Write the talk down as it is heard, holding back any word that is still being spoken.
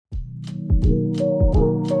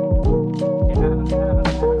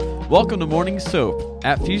Welcome to Morning Soap.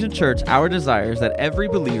 At Fusion Church, our desire is that every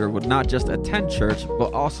believer would not just attend church,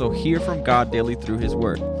 but also hear from God daily through His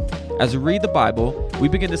Word. As we read the Bible, we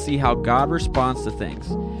begin to see how God responds to things.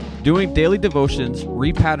 Doing daily devotions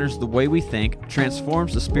repatterns the way we think,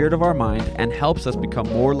 transforms the spirit of our mind, and helps us become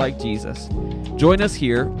more like Jesus. Join us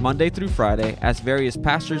here Monday through Friday as various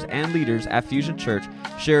pastors and leaders at Fusion Church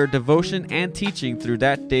share devotion and teaching through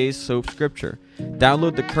that day's soap scripture.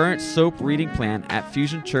 Download the current soap reading plan at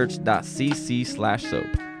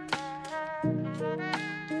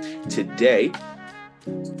fusionchurch.cc/soap. Today,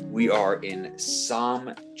 we are in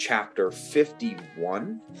Psalm chapter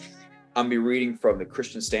 51. I'm going to be reading from the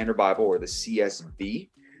Christian Standard Bible, or the CSB.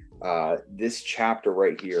 This chapter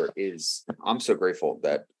right here is, I'm so grateful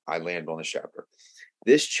that I landed on this chapter.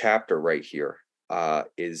 This chapter right here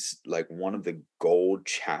is like one of the gold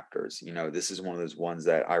chapters. You know, this is one of those ones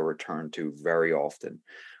that I return to very often,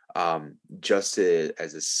 just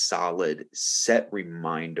as a solid set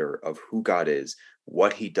reminder of who God is,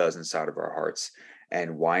 what He does inside of our hearts,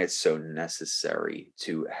 and why it's so necessary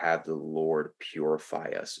to have the Lord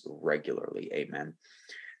purify us regularly. Amen.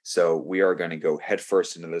 So we are going to go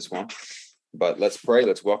headfirst into this one, but let's pray.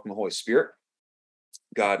 Let's welcome the Holy Spirit.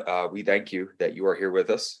 God, we thank you that you are here with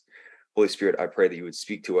us. Holy Spirit, I pray that you would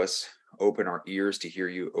speak to us, open our ears to hear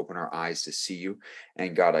you, open our eyes to see you.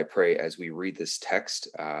 And God, I pray as we read this text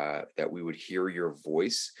that we would hear your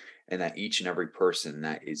voice, and that each and every person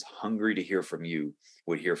that is hungry to hear from you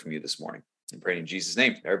would hear from you this morning. I'm praying in Jesus'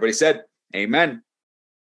 name. Everybody said, amen.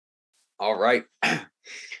 All right,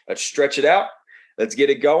 let's stretch it out. Let's get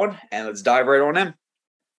it going, and let's dive right on in.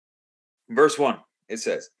 Verse 1, it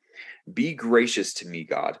says, "Be gracious to me,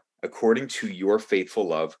 God, according to your faithful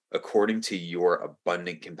love, according to your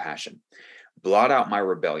abundant compassion. Blot out my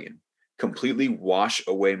rebellion, completely wash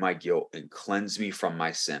away my guilt, and cleanse me from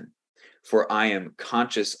my sin. For I am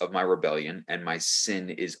conscious of my rebellion, and my sin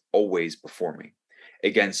is always before me.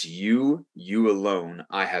 Against you, you alone,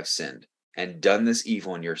 I have sinned, and done this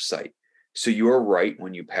evil in your sight. So you are right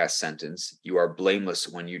when you pass sentence. You are blameless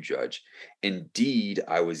when you judge. Indeed,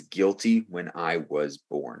 I was guilty when I was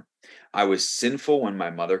born. I was sinful when my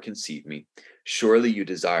mother conceived me. Surely you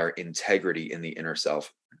desire integrity in the inner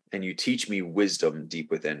self, and you teach me wisdom deep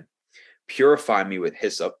within. Purify me with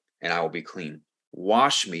hyssop, and I will be clean.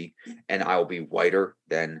 Wash me, and I will be whiter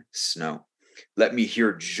than snow. Let me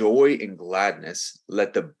hear joy and gladness.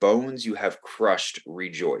 Let the bones you have crushed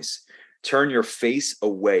rejoice. Turn your face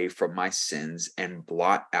away from my sins and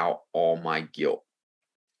blot out all my guilt.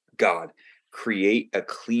 God, create a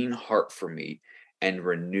clean heart for me and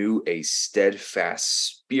renew a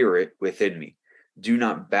steadfast spirit within me. Do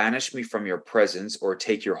not banish me from your presence or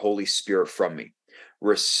take your Holy Spirit from me.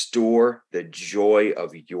 Restore the joy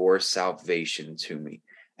of your salvation to me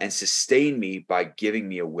and sustain me by giving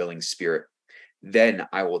me a willing spirit. Then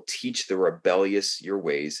I will teach the rebellious your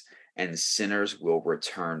ways, and sinners will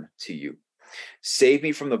return to you. Save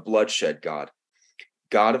me from the bloodshed, God,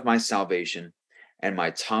 God of my salvation, and my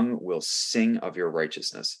tongue will sing of your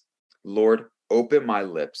righteousness. Lord, open my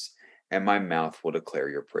lips, and my mouth will declare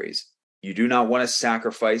your praise. You do not want a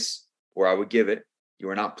sacrifice, or I would give it. You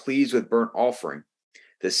are not pleased with burnt offering.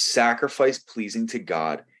 The sacrifice pleasing to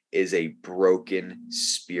God is a broken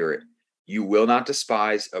spirit. You will not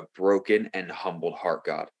despise a broken and humbled heart,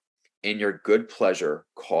 God. In your good pleasure,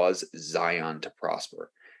 cause Zion to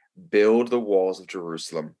prosper. Build the walls of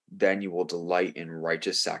Jerusalem. Then you will delight in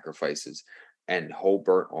righteous sacrifices and whole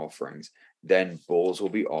burnt offerings. Then bulls will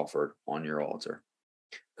be offered on your altar."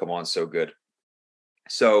 Come on, so good.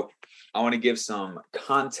 So I want to give some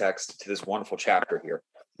context to this wonderful chapter here.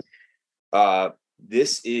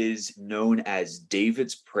 This is known as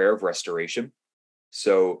David's prayer of restoration.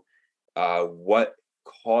 So what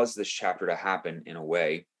caused this chapter to happen in a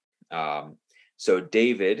way? So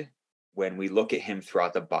David, when we look at him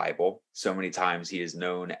throughout the Bible, so many times he is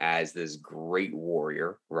known as this great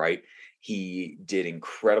warrior, right? He did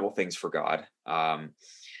incredible things for God.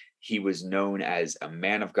 He was known as a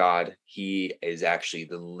man of God. He is actually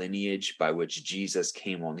the lineage by which Jesus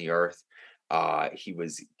came on the earth. He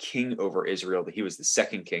was king over Israel. He was the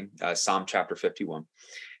second king, Psalm chapter 51.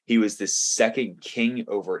 He was the second king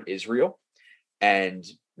over Israel. And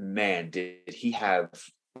man, did he have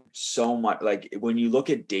so much. Like when you look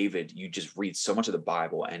at David, you just read so much of the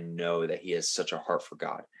Bible and know that he has such a heart for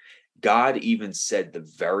God. God even said the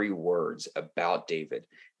very words about David,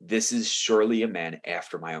 "This is surely a man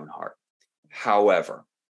after my own heart." However,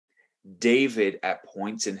 David at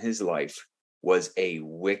points in his life was a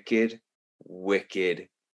wicked, wicked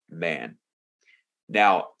man.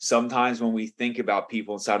 Now, sometimes when we think about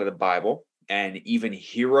people inside of the Bible and even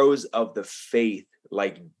heroes of the faith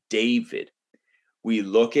like David, we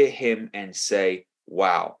look at him and say,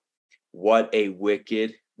 wow, what a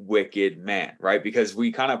wicked, wicked man, right? Because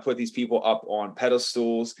we kind of put these people up on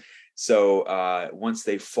pedestals. So once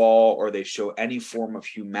they fall or they show any form of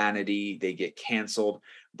humanity, they get canceled.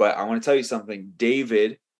 But I want to tell you something.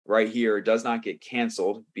 David right here does not get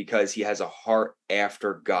canceled because he has a heart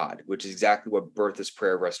after God, which is exactly what birthed this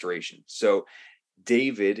prayer of restoration. So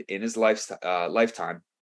David in his lifetime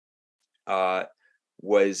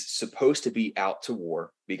was supposed to be out to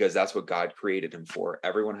war because that's what God created him for.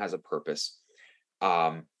 Everyone has a purpose.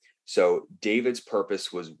 So David's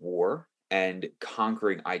purpose was war and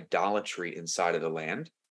conquering idolatry inside of the land,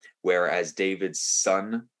 whereas David's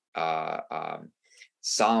son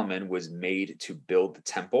Solomon was made to build the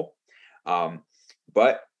temple.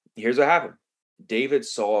 But here's what happened. David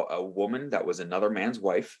saw a woman that was another man's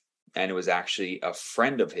wife, and it was actually a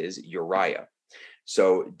friend of his, Uriah.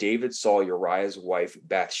 So David saw Uriah's wife,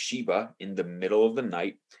 Bathsheba, in the middle of the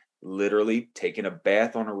night, literally taking a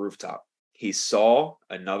bath on a rooftop. He saw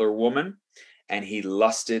another woman and he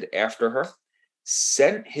lusted after her,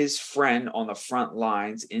 sent his friend on the front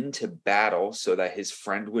lines into battle so that his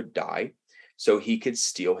friend would die so he could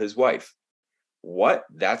steal his wife. What?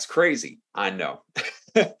 That's crazy. I know.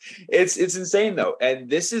 It's insane though. And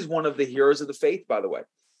this is one of the heroes of the faith, by the way.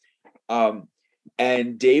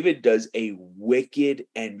 And David does a wicked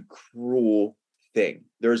and cruel thing.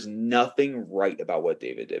 There's nothing right about what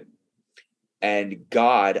David did. And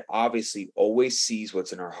God obviously always sees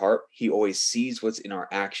what's in our heart. He always sees what's in our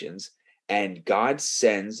actions. And God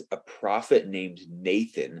sends a prophet named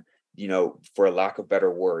Nathan, for lack of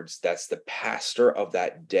better words, that's the pastor of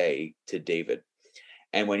that day, to David.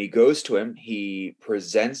 And when he goes to him, he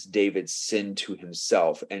presents David's sin to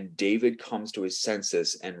himself. And David comes to his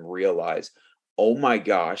senses and realizes, oh my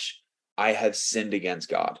gosh, I have sinned against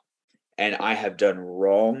God. And I have done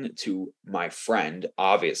wrong to my friend,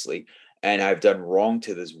 obviously. And I've done wrong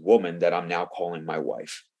to this woman that I'm now calling my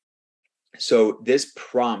wife. So this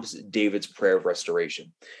prompts David's prayer of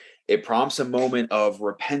restoration. It prompts a moment of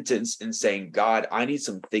repentance and saying, God, I need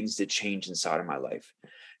some things to change inside of my life.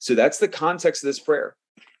 So that's the context of this prayer.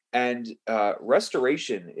 And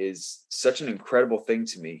restoration is such an incredible thing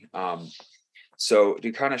to me. So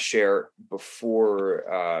to kind of share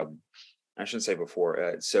before, I shouldn't say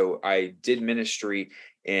before. So I did ministry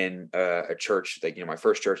in a church, my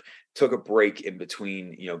first church, took a break in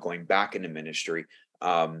between, going back into ministry.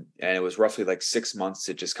 And it was roughly like 6 months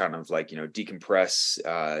to just kind of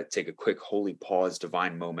decompress, take a quick holy pause,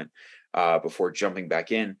 divine moment before jumping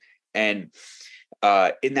back in. And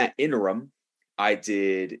in that interim, I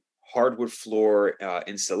did hardwood floor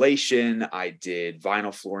installation. I did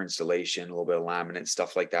vinyl floor installation, a little bit of laminate,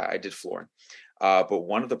 stuff like that. I did flooring. But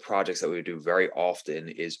one of the projects that we do very often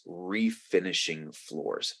is refinishing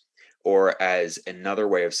floors, or as another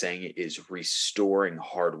way of saying it is restoring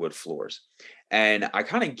hardwood floors. And I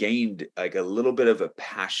kind of gained like a little bit of a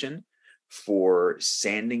passion for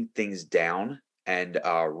sanding things down and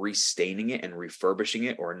restaining it and refurbishing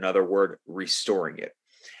it, or another word, restoring it.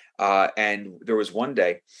 And there was one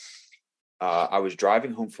day I was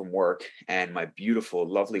driving home from work, and my beautiful,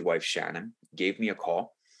 lovely wife, Shannon, gave me a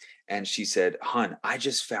call. And she said, "Hun, I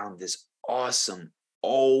just found this awesome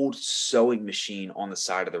old sewing machine on the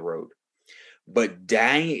side of the road. But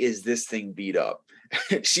dang, is this thing beat up."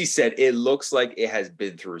 She said, "It looks like it has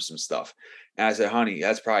been through some stuff." And I said, "Honey,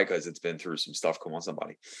 that's probably because it's been through some stuff. Come on,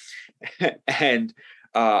 somebody." And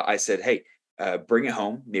I said, "Hey, bring it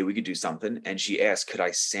home. Maybe we could do something." And she asked, could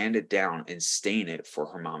I sand it down and stain it for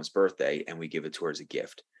her mom's birthday, and we give it to her as a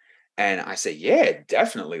gift? And I say, yeah,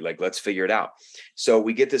 definitely. Let's figure it out. So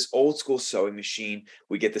we get this old school sewing machine.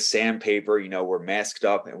 We get the sandpaper, we're masked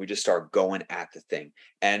up, and we just start going at the thing.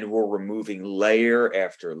 And we're removing layer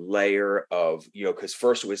after layer of, because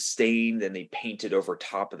first it was stained, then they painted over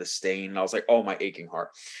top of the stain. And I was like, oh, my aching heart.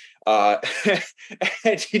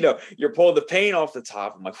 And you're pulling the paint off the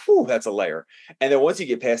top. I'm like, whew, that's a layer. And then once you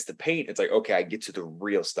get past the paint, it's like, okay, I get to the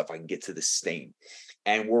real stuff. I can get to the stain.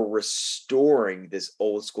 And we're restoring this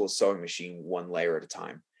old school sewing machine one layer at a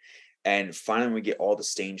time. And finally, we get all the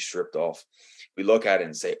stain stripped off. We look at it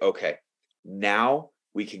and say, okay, now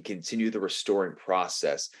we can continue the restoring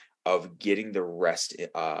process of getting the rest,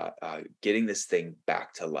 getting this thing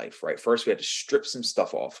back to life, right? First, we had to strip some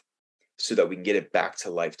stuff off so that we can get it back to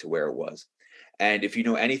life to where it was. And if you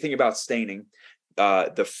know anything about staining,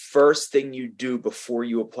 the first thing you do before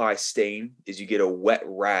you apply stain is you get a wet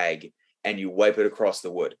rag and you wipe it across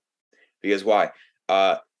the wood. Because why?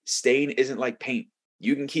 Stain isn't like paint.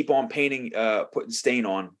 You can keep on painting, putting stain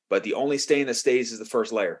on, but the only stain that stays is the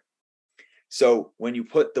first layer. So when you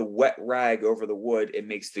put the wet rag over the wood, it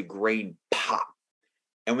makes the grain pop.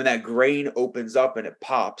 And when that grain opens up and it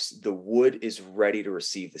pops, the wood is ready to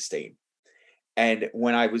receive the stain. And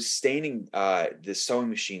when I was staining the sewing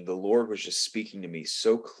machine, the Lord was just speaking to me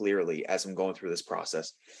so clearly as I'm going through this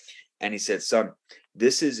process. And he said, son,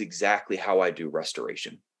 this is exactly how I do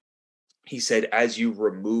restoration. He said, as you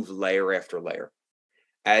remove layer after layer,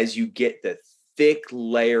 as you get the thick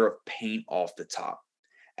layer of paint off the top,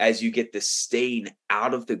 as you get the stain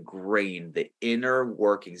out of the grain, the inner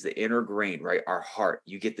workings, the inner grain, right? Our heart,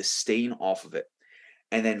 you get the stain off of it.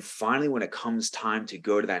 And then finally, when it comes time to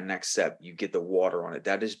go to that next step, you get the water on it.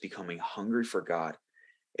 That is becoming hungry for God.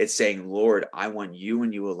 It's saying, Lord, I want you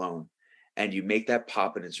and you alone. And you make that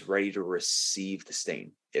pop and it's ready to receive the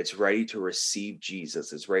stain. It's ready to receive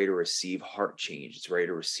Jesus. It's ready to receive heart change. It's ready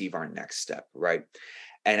to receive our next step, right?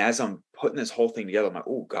 And as I'm putting this whole thing together, I'm like,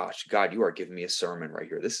 oh gosh, God, you are giving me a sermon right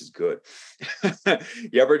here. This is good.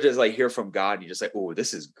 You ever just like hear from God and you just like, oh,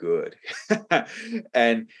 this is good.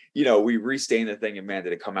 And, we restained the thing and man,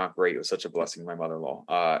 did it come out great. It was such a blessing to my mother-in-law.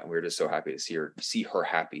 And we were just so happy to see her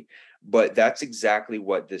happy. But that's exactly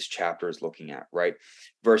what this chapter is looking at, right?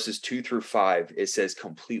 Verses 2-5, it says,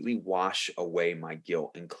 completely wash away my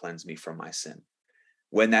guilt and cleanse me from my sin.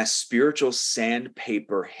 When that spiritual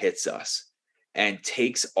sandpaper hits us, and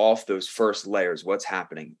takes off those first layers, what's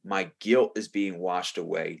happening? My guilt is being washed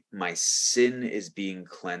away. My sin is being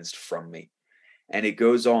cleansed from me. And it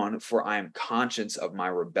goes on, for I am conscious of my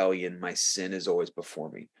rebellion. My sin is always before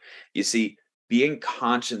me. You see, being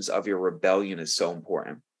conscious of your rebellion is so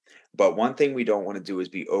important. But one thing we don't want to do is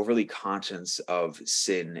be overly conscious of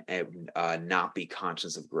sin and not be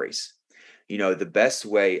conscious of grace. The best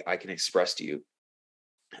way I can express to you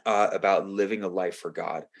about living a life for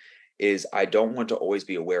God is I don't want to always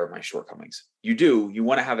be aware of my shortcomings. You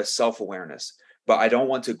want to have a self-awareness, but I don't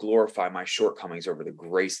want to glorify my shortcomings over the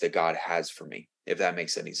grace that God has for me, if that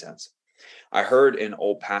makes any sense. I heard an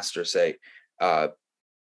old pastor say,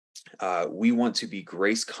 we want to be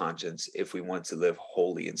grace conscious if we want to live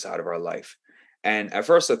holy inside of our life. And at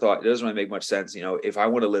first I thought it doesn't really make much sense. If I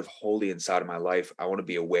want to live holy inside of my life, I want to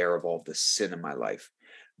be aware of all of the sin in my life.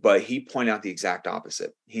 But he pointed out the exact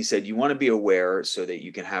opposite. He said, you want to be aware so that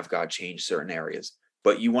you can have God change certain areas,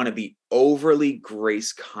 but you want to be overly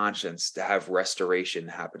grace conscious to have restoration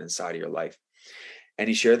happen inside of your life. And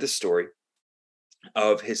he shared the story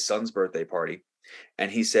of his son's birthday party. And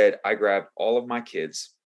he said, I grabbed all of my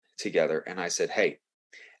kids together and I said, hey,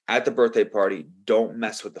 at the birthday party, don't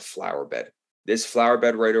mess with the flower bed. This flower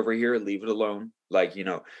bed right over here, leave it alone. Like,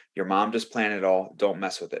 your mom just planted it all. Don't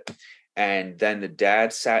mess with it. And then the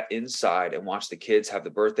dad sat inside and watched the kids have the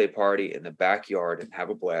birthday party in the backyard and have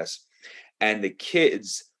a blast. And the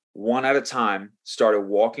kids, one at a time, started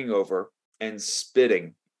walking over and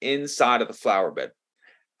spitting inside of the flower bed.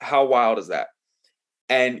 How wild is that?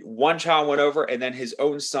 And one child went over and then his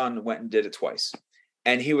own son went and did it twice.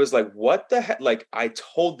 And he was like, what the heck? Like, I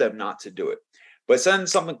told them not to do it. But then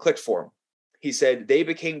something clicked for him. He said they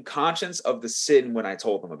became conscious of the sin when I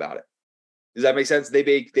told them about it. Does that make sense? They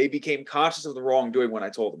became conscious of the wrongdoing when I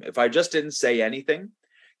told them. If I just didn't say anything,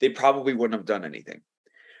 they probably wouldn't have done anything.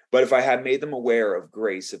 But if I had made them aware of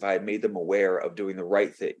grace, if I had made them aware of doing the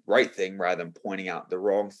right thing rather than pointing out the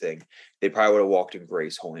wrong thing, they probably would have walked in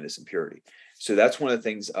grace, holiness, and purity. So that's one of the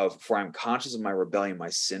things for I'm conscious of my rebellion, my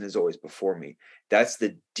sin is always before me. That's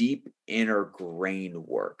the deep inner grain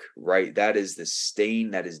work, right? That is the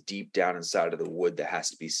stain that is deep down inside of the wood that has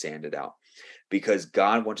to be sanded out. Because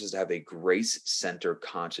God wants us to have a grace-centered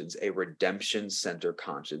conscience, a redemption-centered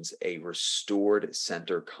conscience, a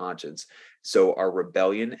restored-centered conscience. So our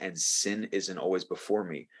rebellion and sin isn't always before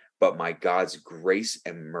me, but my God's grace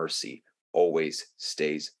and mercy always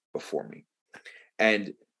stays before me.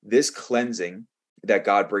 And this cleansing that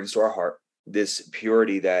God brings to our heart, this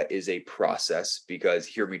purity that is a process, because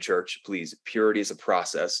hear me, church, please, purity is a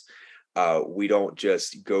process. We don't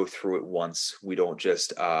just go through it once. We don't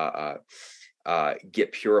just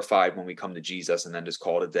get purified when we come to Jesus and then just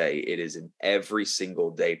call it a day. It is an every single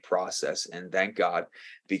day process. And thank God,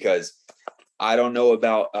 because I don't know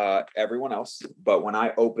about everyone else, but when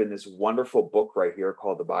I open this wonderful book right here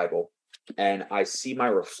called the Bible and I see my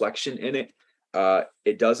reflection in it,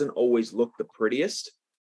 it doesn't always look the prettiest.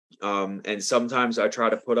 And sometimes I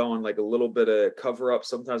try to put on like a little bit of cover up.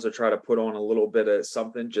 Sometimes I try to put on a little bit of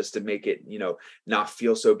something just to make it, not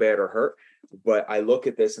feel so bad or hurt. But I look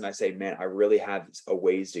at this and I say, man, I really have a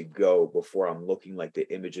ways to go before I'm looking like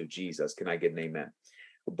the image of Jesus. Can I get an amen?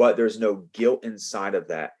 But there's no guilt inside of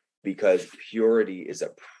that, because purity is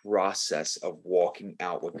a process of walking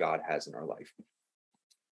out what God has in our life.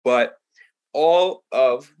 But all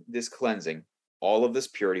of this cleansing, all of this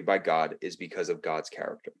purity by God is because of God's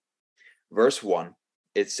character. Verse 1,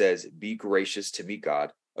 it says, be gracious to me,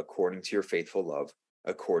 God, according to your faithful love,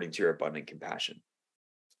 according to your abundant compassion.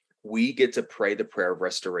 We get to pray the prayer of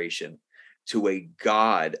restoration to a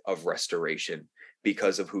God of restoration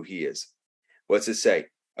because of who he is. What's it say?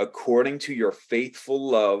 According to your faithful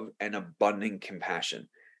love and abundant compassion.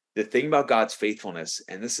 The thing about God's faithfulness,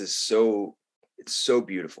 and this is it's so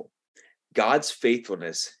beautiful. God's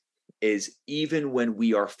faithfulness is even when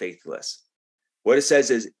we are faithless. What it says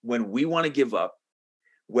is when we want to give up,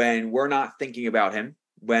 when we're not thinking about him,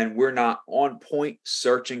 when we're not on point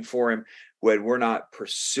searching for him, when we're not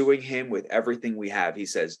pursuing him with everything we have, he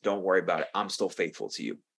says, don't worry about it. I'm still faithful to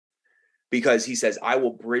you. Because he says, I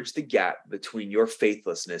will bridge the gap between your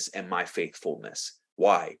faithlessness and my faithfulness.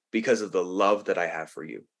 Why? Because of the love that I have for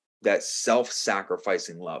you, that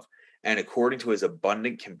self-sacrificing love. And according to his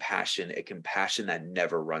abundant compassion, a compassion that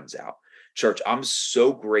never runs out. Church, I'm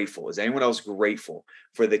so grateful. Is anyone else grateful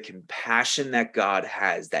for the compassion that God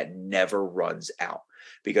has that never runs out?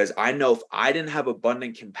 Because I know if I didn't have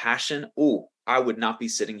abundant compassion, I would not be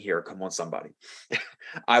sitting here. Come on, somebody.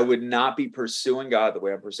 I would not be pursuing God the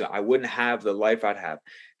way I'm pursuing. I wouldn't have the life I'd have,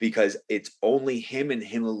 because it's only him and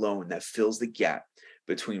him alone that fills the gap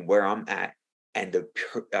between where I'm at and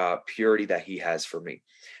the purity that he has for me.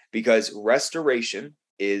 Because restoration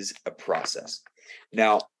is a process.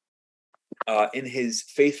 Now, in his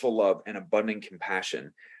faithful love and abundant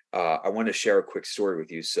compassion, I want to share a quick story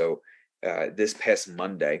with you. So this past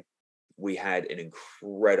Monday, we had an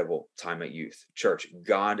incredible time at youth. Church,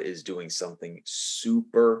 God is doing something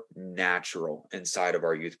supernatural inside of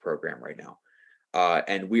our youth program right now.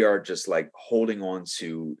 And we are just like holding on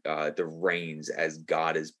to the reins as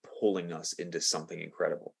God is pulling us into something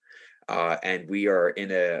incredible. And we are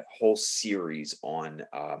in a whole series on,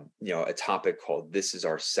 a topic called This Is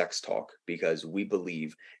Our Sex Talk, because we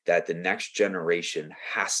believe that the next generation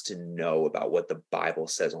has to know about what the Bible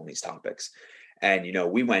says on these topics. And,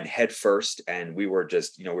 we went head first, and we were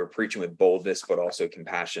just, we were preaching with boldness, but also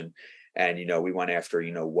compassion. And, we went after,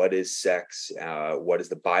 what is sex? What does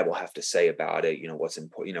the Bible have to say about it? What's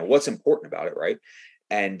important about it, right?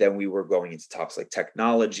 And then we were going into topics like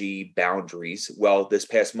technology, boundaries. Well, this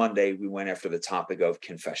past Monday, we went after the topic of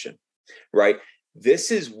confession, right?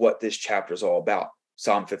 This is what this chapter is all about.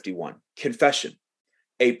 Psalm 51, confession.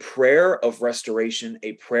 A prayer of restoration,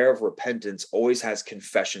 a prayer of repentance always has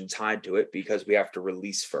confession tied to it, because we have to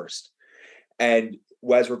release first. And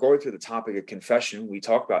as we're going through the topic of confession, we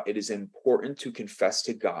talk about it is important to confess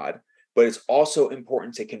to God, but it's also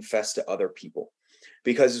important to confess to other people.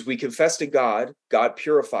 Because as we confess to God, God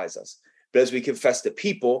purifies us. But as we confess to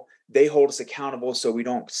people, they hold us accountable so we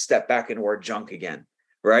don't step back into our junk again,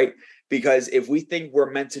 right? Because if we think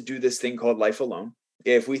we're meant to do this thing called life alone,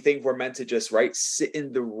 if we think we're meant to just, sit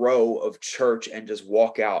in the row of church and just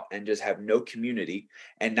walk out and just have no community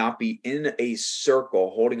and not be in a circle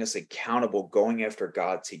holding us accountable, going after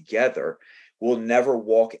God together, we'll never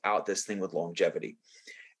walk out this thing with longevity.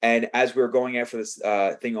 And as we were going after this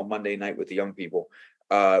thing on Monday night with the young people,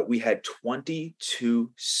 we had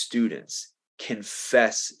 22 students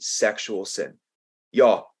confess sexual sin.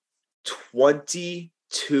 Y'all,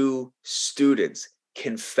 22 students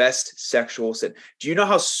confessed sexual sin. Do you know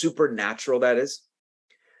how supernatural that is?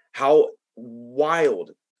 How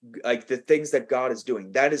wild, like the things that God is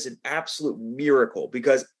doing. That is an absolute miracle,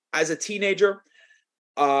 because as a teenager,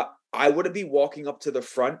 I wouldn't be walking up to the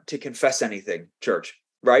front to confess anything, church,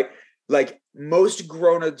 right? Like most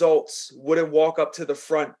grown adults wouldn't walk up to the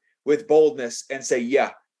front with boldness and say,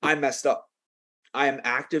 yeah, I messed up. I am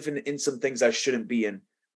active in some things I shouldn't be in,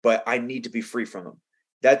 but I need to be free from them.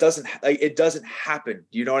 That doesn't happen.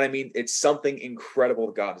 You know what I mean? It's something incredible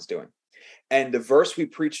that God is doing. And the verse we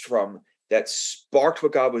preached from that sparked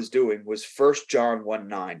what God was doing was 1 John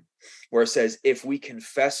 1:9, where it says, if we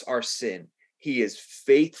confess our sin, he is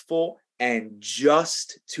faithful and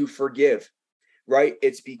just to forgive, right?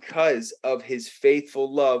 It's because of his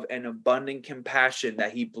faithful love and abundant compassion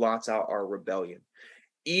that he blots out our rebellion.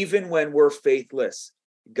 Even when we're faithless,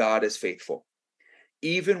 God is faithful.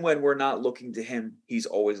 Even when we're not looking to him, he's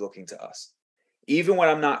always looking to us. Even when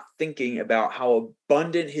I'm not thinking about how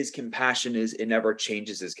abundant his compassion is, it never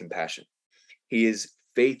changes his compassion. He is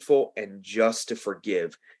faithful and just to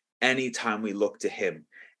forgive anytime we look to him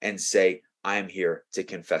and say, I am here to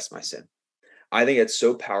confess my sin. I think it's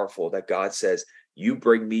so powerful that God says, you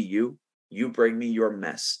bring me you bring me your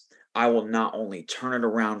mess. I will not only turn it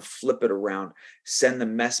around, flip it around, send the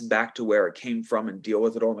mess back to where it came from and deal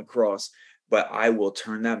with it on the cross, but I will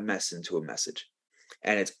turn that mess into a message.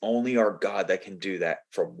 And it's only our God that can do that.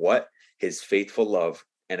 From what? his faithful love,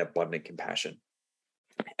 and abundant compassion.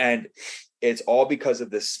 And it's all because of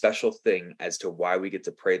this special thing as to why we get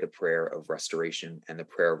to pray the prayer of restoration and the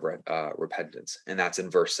prayer of repentance. And that's in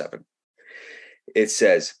verse 7. It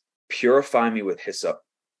says, "Purify me with hyssop,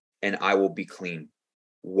 and I will be clean.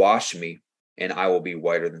 Wash me, and I will be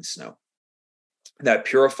whiter than snow." That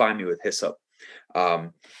purify me with hyssop.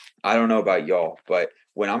 I don't know about y'all, but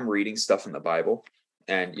when I'm reading stuff in the Bible,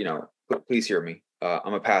 and, please hear me.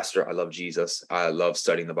 I'm a pastor. I love Jesus. I love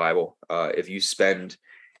studying the Bible. If you spend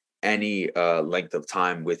any length of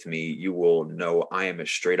time with me, you will know I am a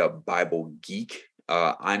straight up Bible geek.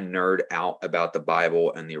 I nerd out about the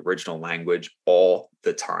Bible and the original language all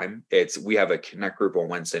the time. We have a connect group on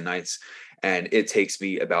Wednesday nights, and it takes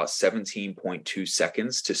me about 17.2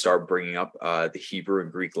 seconds to start bringing up the Hebrew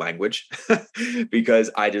and Greek language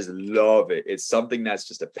because I just love it. It's something that's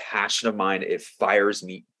just a passion of mine. It fires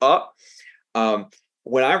me up.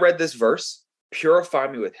 When I read this verse,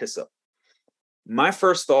 "Purify me with hyssop," my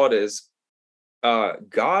first thought is,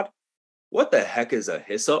 God, what the heck is a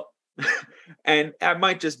hyssop? And that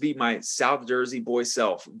might just be my South Jersey boy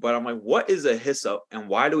self, but I'm like, what is a hyssop and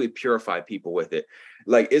why do we purify people with it?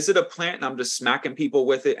 Like, is it a plant and I'm just smacking people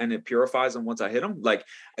with it and it purifies them once I hit them? Like,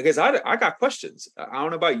 I guess I got questions. I don't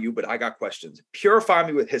know about you, but I got questions. Purify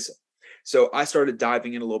me with hyssop. So I started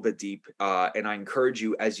diving in a little bit deep, and I encourage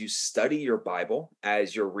you, as you study your Bible,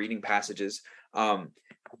 as you're reading passages,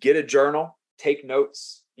 get a journal, take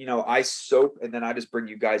notes. I soap, and then I just bring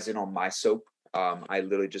you guys in on my soap. I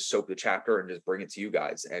literally just soap the chapter and just bring it to you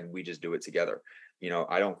guys, and we just do it together.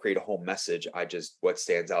 I don't create a whole message. I just, what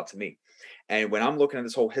stands out to me. And when I'm looking at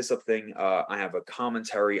this whole hyssop thing, I have a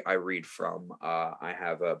commentary I read from. I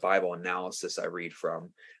have a Bible analysis I read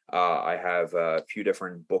from. I have a few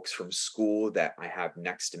different books from school that I have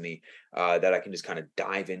next to me that I can just kind of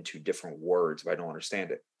dive into different words if I don't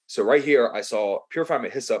understand it. So right here, I saw "purify me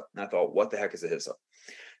with hyssop," and I thought, what the heck is a hyssop?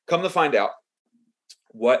 Come to find out,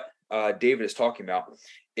 what David is talking about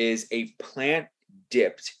is a plant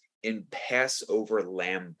dipped in Passover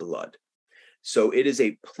lamb blood. So it is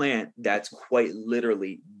a plant that's quite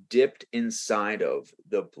literally dipped inside of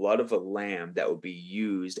the blood of a lamb that would be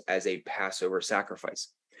used as a Passover sacrifice.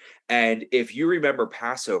 And if you remember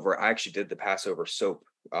Passover, I actually did the Passover soap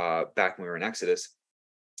back when we were in Exodus.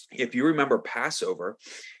 If you remember Passover,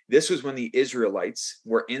 this was when the Israelites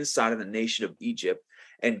were inside of the nation of Egypt,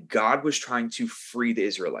 and God was trying to free the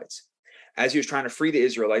Israelites. As he was trying to free the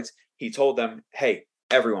Israelites, he told them, "Hey,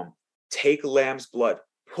 everyone, take lamb's blood,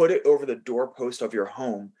 put it over the doorpost of your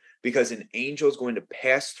home, because an angel is going to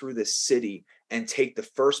pass through the city and take the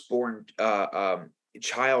firstborn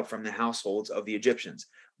child from the households of the Egyptians.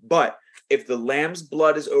 But if the lamb's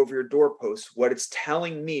blood is over your doorpost, what it's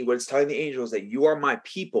telling me, what it's telling the angel, is that you are my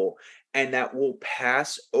people, and that will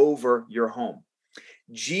pass over your home."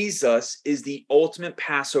 Jesus is the ultimate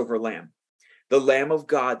Passover lamb, the Lamb of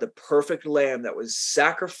God, the perfect lamb that was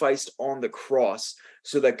sacrificed on the cross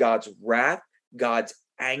so that God's wrath, God's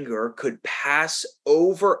anger could pass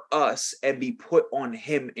over us and be put on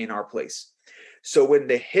him in our place. So when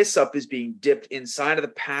the hyssop is being dipped inside of the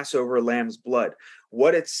Passover lamb's blood,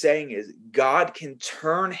 what it's saying is God can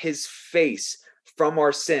turn his face from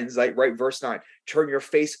our sins, like right, verse 9, "Turn your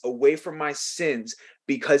face away from my sins,"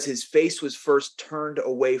 because his face was first turned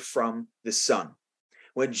away from the Son.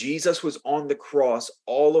 When Jesus was on the cross,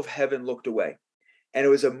 all of heaven looked away. And it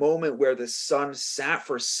was a moment where the Son sat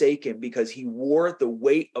forsaken because he wore the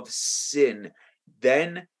weight of sin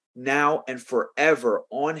then, now, and forever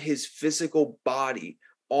on his physical body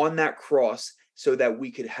on that cross, so that we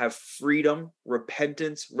could have freedom,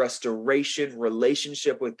 repentance, restoration,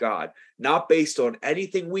 relationship with God, not based on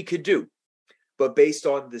anything we could do, but based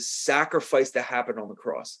on the sacrifice that happened on the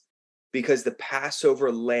cross, because the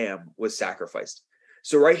Passover lamb was sacrificed.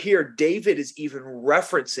 So right here, David is even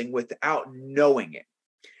referencing, without knowing it,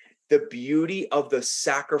 the beauty of the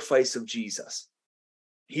sacrifice of Jesus.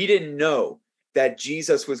 He didn't know that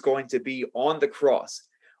Jesus was going to be on the cross.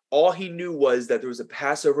 All he knew was that there was a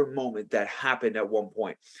Passover moment that happened at one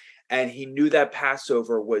point. And he knew that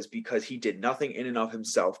Passover was because he did nothing in and of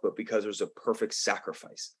himself, but because there was a perfect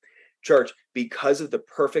sacrifice. Church, because of the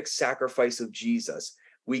perfect sacrifice of Jesus,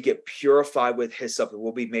 we get purified with hyssop and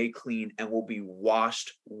we'll be made clean and we'll be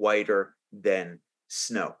washed whiter than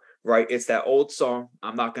snow, right? It's that old song.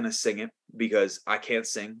 I'm not going to sing it because I can't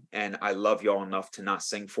sing, and I love y'all enough to not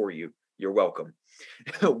sing for you. You're welcome.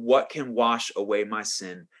 What can wash away my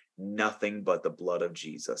sin? Nothing but the blood of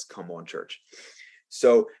Jesus. Come on, church.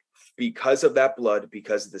 So because of that blood,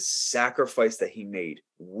 because of the sacrifice that he made,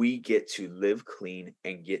 we get to live clean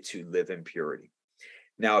and get to live in purity.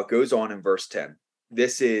 Now it goes on in verse 10.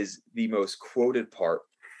 this is the most quoted part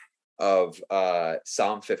of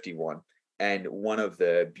Psalm 51, and one of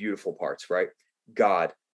the beautiful parts, right?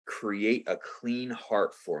 God, create a clean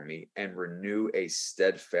heart for me and renew a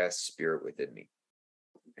steadfast spirit within me.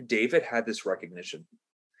 David had this recognition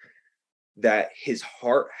that his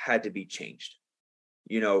heart had to be changed.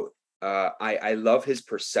 I love his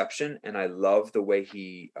perception, and I love the way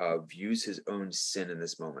he views his own sin in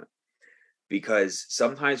this moment, because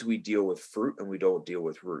sometimes we deal with fruit and we don't deal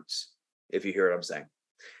with roots, if you hear what I'm saying.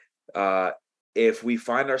 If we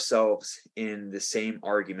find ourselves in the same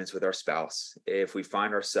arguments with our spouse, if we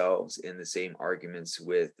find ourselves in the same arguments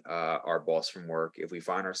with our boss from work, if we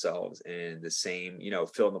find ourselves in the same,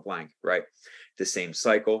 fill in the blank, right? The same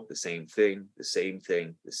cycle, the same thing, the same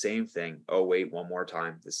thing, the same thing. Oh, wait, one more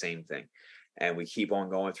time, the same thing. And we keep on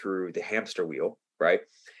going through the hamster wheel, right?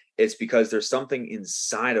 It's because there's something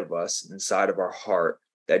inside of us, inside of our heart,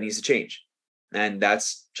 that needs to change. And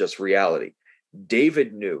that's just reality.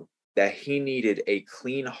 David knew that he needed a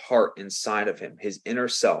clean heart inside of him, his inner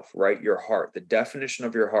self, right? Your heart. The definition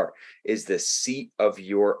of your heart is the seat of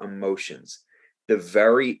your emotions, the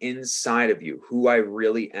very inside of you, who I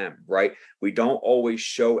really am, right? We don't always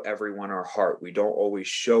show everyone our heart. We don't always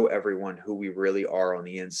show everyone who we really are on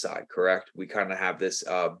the inside, correct? We kind of have this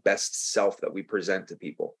best self that we present to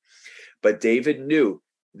people. But David knew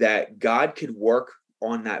that God could work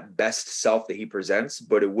on that best self that he presents,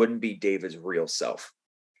 but it wouldn't be David's real self,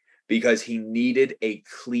 because he needed a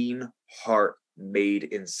clean heart made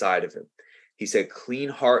inside of him. He said, clean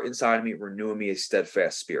heart inside of me, renewing me a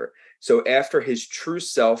steadfast spirit. So after his true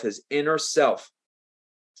self, his inner self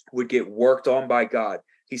would get worked on by God,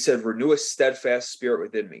 he said, renew a steadfast spirit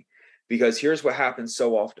within me. Because here's what happens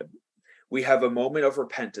so often. We have a moment of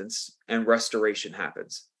repentance and restoration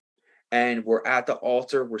happens. And we're at the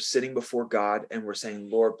altar, we're sitting before God, and we're saying,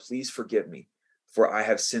 Lord, please forgive me, for I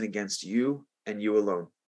have sinned against you and you alone.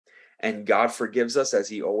 And God forgives us, as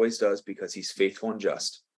he always does, because he's faithful and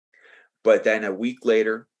just. But then a week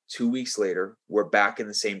later, 2 weeks later, we're back in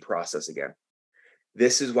the same process again.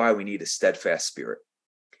 This is why we need a steadfast spirit,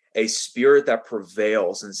 a spirit that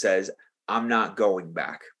prevails and says, I'm not going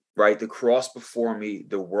back, right? The cross before me,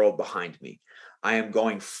 the world behind me. I am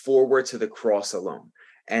going forward to the cross alone.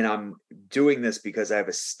 And I'm doing this because I have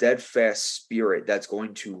a steadfast spirit that's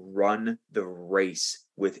going to run the race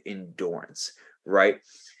with endurance, right?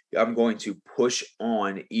 I'm going to push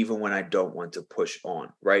on even when I don't want to push on,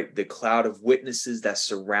 right? The cloud of witnesses that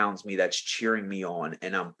surrounds me, that's cheering me on,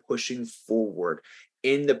 and I'm pushing forward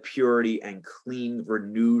in the purity and clean,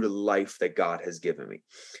 renewed life that God has given me.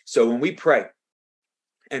 So when we pray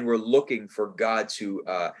and we're looking for God to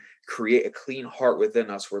create a clean heart within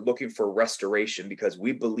us, we're looking for restoration, because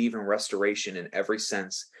we believe in restoration in every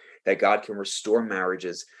sense, that God can restore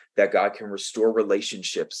marriages, that God can restore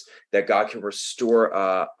relationships, that God can restore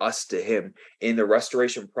us to him. In the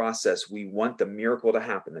restoration process, we want the miracle to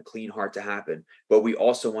happen, the clean heart to happen, but we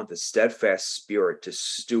also want the steadfast spirit to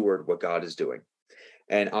steward what God is doing.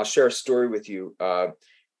 And I'll share a story with you.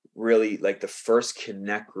 Really, like the first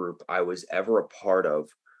Connect group I was ever a part of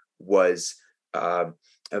was a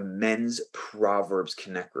men's Proverbs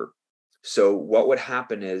Connect group. So what would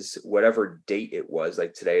happen is, whatever date it was,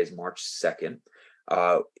 like today is March 2nd,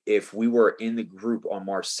 if we were in the group on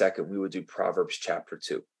March 2nd, we would do Proverbs chapter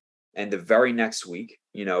 2. And the very next week,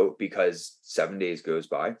 because 7 days goes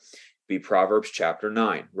by, be Proverbs chapter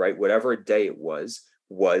 9, right? Whatever day it was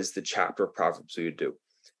the chapter of Proverbs we would do.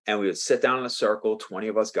 And we would sit down in a circle, 20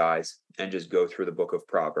 of us guys, and just go through the book of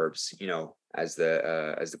Proverbs, as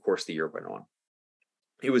the course of the year went on.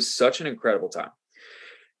 It was such an incredible time.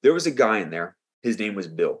 There was a guy in there. His name was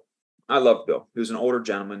Bill. I love Bill. He was an older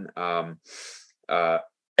gentleman.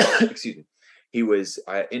 Excuse me. He was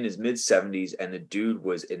in his mid-70s, and the dude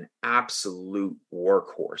was an absolute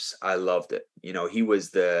workhorse. I loved it. He was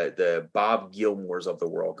the Bob Gilmores of the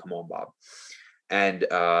world. Come on, Bob. And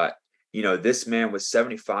this man was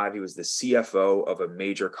 75. He was the CFO of a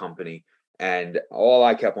major company. And all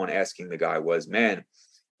I kept on asking the guy was, man,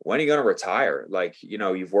 when are you going to retire? Like,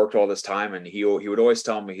 you've worked all this time. And he would always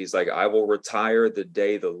tell me, he's like, I will retire the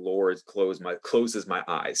day the Lord closes my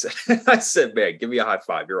eyes. I said, man, give me a high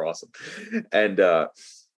five. You're awesome. And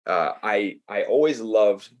I always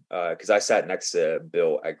loved, because I sat next to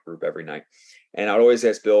Bill at group every night. And I'd always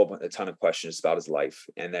ask Bill a ton of questions about his life.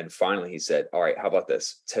 And then finally he said, all right, how about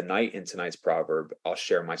this? Tonight, in tonight's proverb, I'll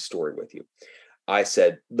share my story with you. I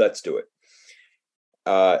said, let's do it.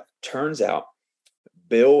 Turns out,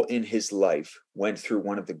 Bill in his life went through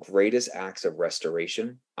one of the greatest acts of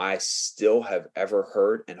restoration I still have ever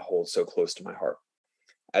heard and hold so close to my heart.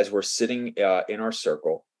 As we're sitting in our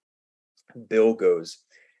circle, Bill goes,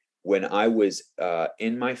 when I was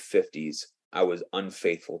in my 50s, I was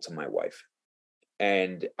unfaithful to my wife.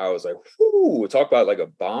 And I was like, whoo, talk about like a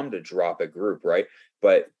bomb to drop a group, right?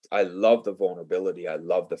 But I love the vulnerability. I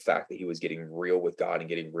love the fact that he was getting real with God and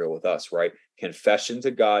getting real with us, right? Confession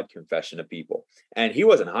to God, confession to people. And he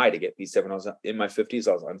wasn't hiding it. He said, when I was in my 50s,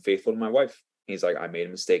 I was unfaithful to my wife. He's like, I made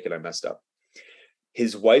a mistake and I messed up.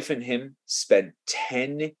 His wife and him spent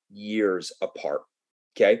 10 years apart.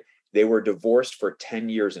 Okay. They were divorced for 10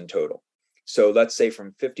 years in total. So let's say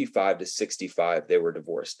from 55 to 65, they were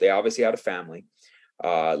divorced. They obviously had a family,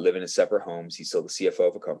 living in separate homes. He's still the CFO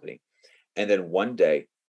of a company. And then one day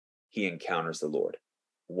he encounters the Lord.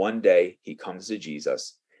 One day he comes to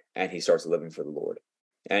Jesus and he starts living for the Lord.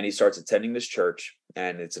 And he starts attending this church,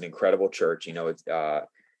 and it's an incredible church. It's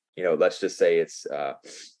let's just say it's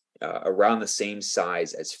around the same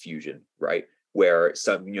size as Fusion, right? Where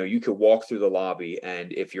you could walk through the lobby,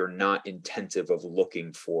 and if you're not intentive of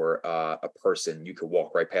looking for a person, you could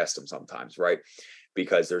walk right past them sometimes, right?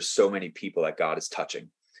 Because there's so many people that God is touching.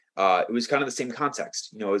 It was kind of the same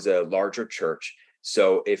context. It was a larger church.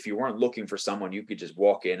 So if you weren't looking for someone, you could just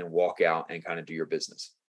walk in and walk out and kind of do your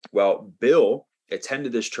business. Well, Bill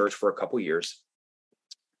attended this church for a couple years.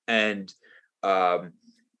 And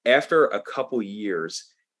after a couple years,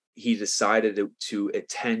 he decided to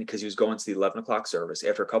attend, because he was going to the 11 o'clock service.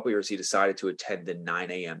 After a couple years, he decided to attend the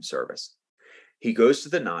 9 a.m. service. He goes to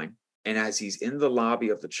the 9, and as he's in the lobby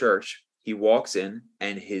of the church, he walks in,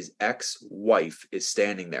 and his ex-wife is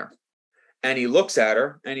standing there. And he looks at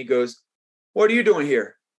her and he goes, "What are you doing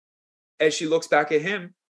here?" And she looks back at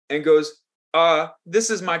him and goes, "This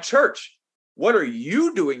is my church. What are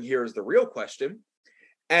you doing here?" is the real question.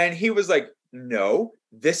 And he was like, "No,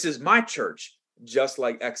 this is my church." Just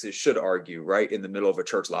like exes should argue, right? In the middle of a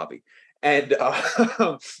church lobby. And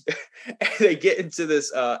they get into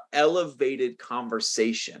this elevated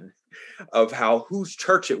conversation of whose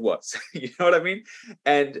church it was. You know what I mean?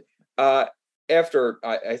 And after,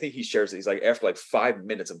 I think he shares it, he's like, after like 5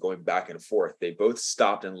 minutes of going back and forth, they both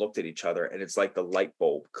stopped and looked at each other, and it's like the light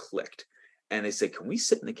bulb clicked. And they said, "Can we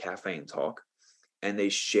sit in the cafe and talk?" And they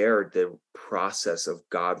shared the process of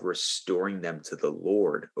God restoring them to the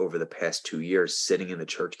Lord over the past 2 years, sitting in the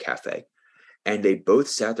church cafe. And they both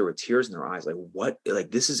sat there with tears in their eyes, like, what?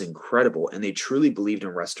 Like, this is incredible. And they truly believed in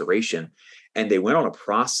restoration. And they went on a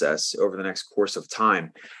process over the next course of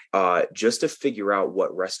time, just to figure out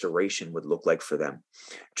what restoration would look like for them.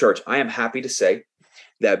 Church, I am happy to say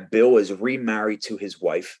that Bill is remarried to his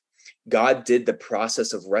wife. God did the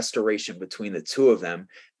process of restoration between the two of them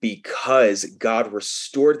because God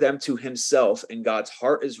restored them to himself, and God's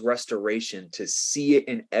heart is restoration to see it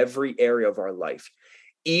in every area of our life.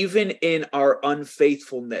 Even in our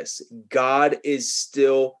unfaithfulness, God is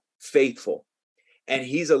still faithful. And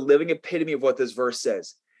he's a living epitome of what this verse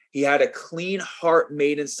says. He had a clean heart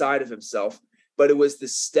made inside of himself, but it was the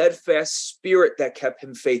steadfast spirit that kept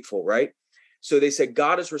him faithful, right? So they said,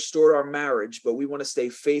 God has restored our marriage, but we want to stay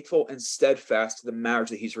faithful and steadfast to the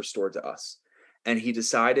marriage that he's restored to us. And he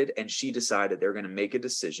decided, and she decided, they're going to make a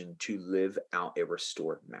decision to live out a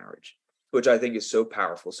restored marriage, which I think is so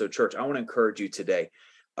powerful. So church, I want to encourage you today,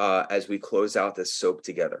 as we close out this soap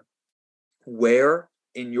together, where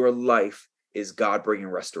in your life is God bringing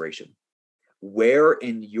restoration? Where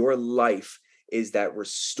in your life is that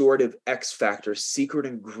restorative X factor, secret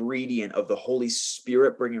ingredient of the Holy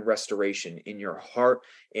Spirit bringing restoration in your heart,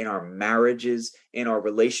 in our marriages, in our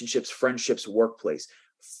relationships, friendships, workplace?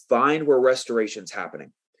 Find where restoration's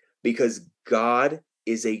happening, because God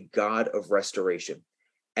is a God of restoration,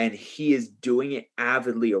 and he is doing it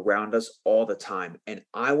avidly around us all the time. And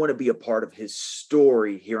I want to be a part of his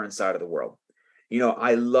story here inside of the world.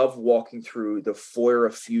 I love walking through the foyer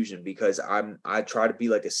of Fusion because I try to be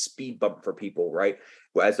like a speed bump for people, right?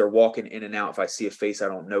 As they're walking in and out, if I see a face I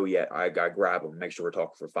don't know yet, I grab them, make sure we're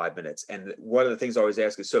talking for 5 minutes. And one of the things I always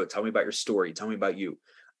ask is, so tell me about your story. Tell me about you.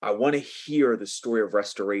 I want to hear the story of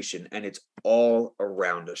restoration, and it's all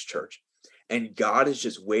around us, church. And God is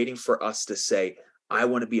just waiting for us to say, I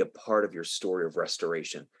want to be a part of your story of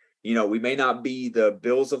restoration. We may not be the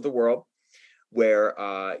Bills of the world, where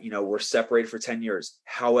we're separated for 10 years.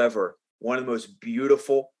 However, one of the most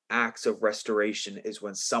beautiful acts of restoration is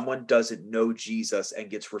when someone doesn't know Jesus and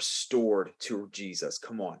gets restored to Jesus.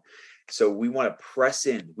 Come on. So we want to press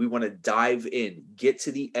in. We want to dive in, get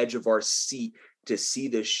to the edge of our seat to see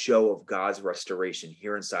this show of God's restoration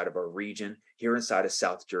here inside of our region, here inside of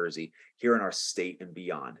South Jersey, here in our state and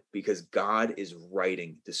beyond, because God is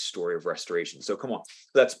writing the story of restoration. So come on,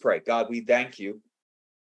 let's pray. God, we thank you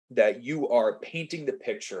that you are painting the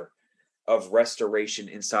picture of restoration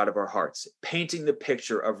inside of our hearts, painting the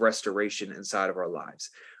picture of restoration inside of our lives.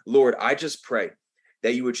 Lord, I just pray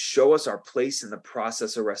that you would show us our place in the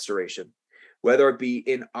process of restoration, whether it be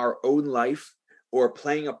in our own life or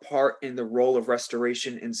playing a part in the role of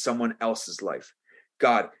restoration in someone else's life.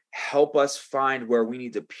 God, help us find where we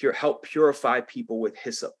need to help purify people with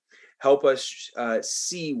hyssop. Help us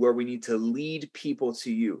see where we need to lead people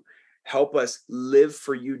to you. Help us live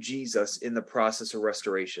for you, Jesus, in the process of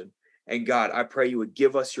restoration. And God, I pray you would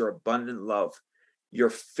give us your abundant love, your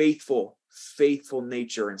faithful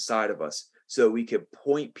nature inside of us, so we could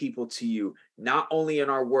point people to you, not only in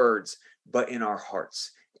our words, but in our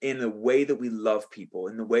hearts, in the way that we love people,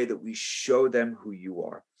 in the way that we show them who you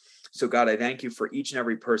are. So God, I thank you for each and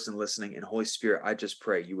every person listening. And Holy Spirit, I just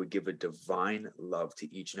pray you would give a divine love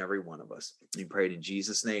to each and every one of us. We prayed in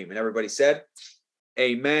Jesus' name. And everybody said,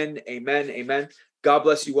 amen, amen, amen. God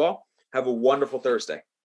bless you all. Have a wonderful Thursday.